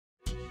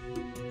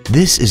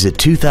This is a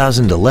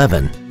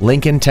 2011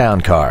 Lincoln Town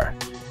Car.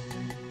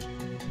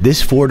 This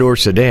four-door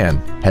sedan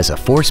has a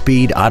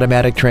 4-speed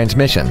automatic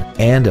transmission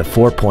and a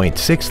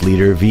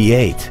 4.6-liter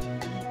V8.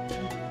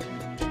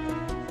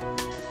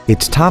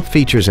 Its top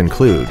features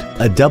include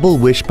a double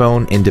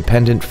wishbone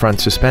independent front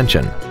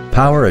suspension,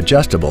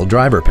 power-adjustable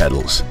driver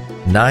pedals,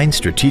 9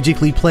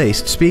 strategically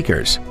placed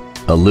speakers,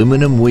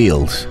 aluminum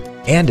wheels,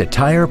 and a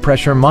tire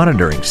pressure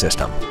monitoring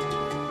system.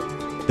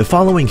 The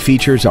following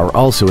features are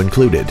also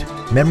included: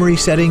 memory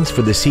settings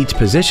for the seat's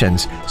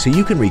positions so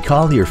you can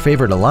recall your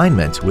favorite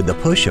alignments with the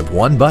push of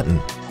one button,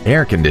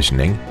 air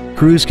conditioning,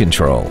 cruise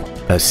control,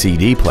 a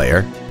CD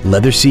player,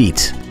 leather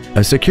seats,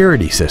 a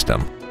security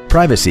system,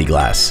 privacy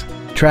glass,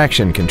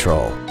 traction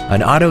control,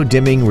 an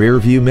auto-dimming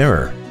rear-view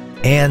mirror,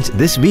 and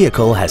this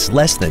vehicle has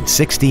less than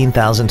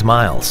 16,000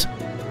 miles.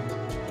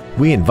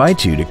 We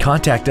invite you to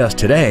contact us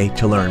today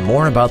to learn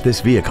more about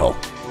this vehicle.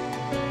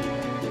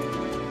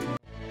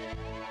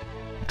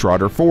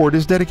 Trotter Ford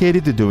is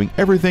dedicated to doing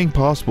everything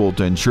possible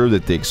to ensure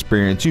that the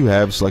experience you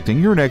have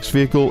selecting your next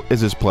vehicle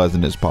is as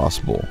pleasant as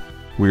possible.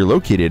 We are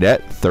located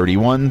at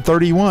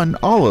 3131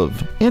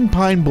 Olive in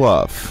Pine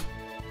Bluff.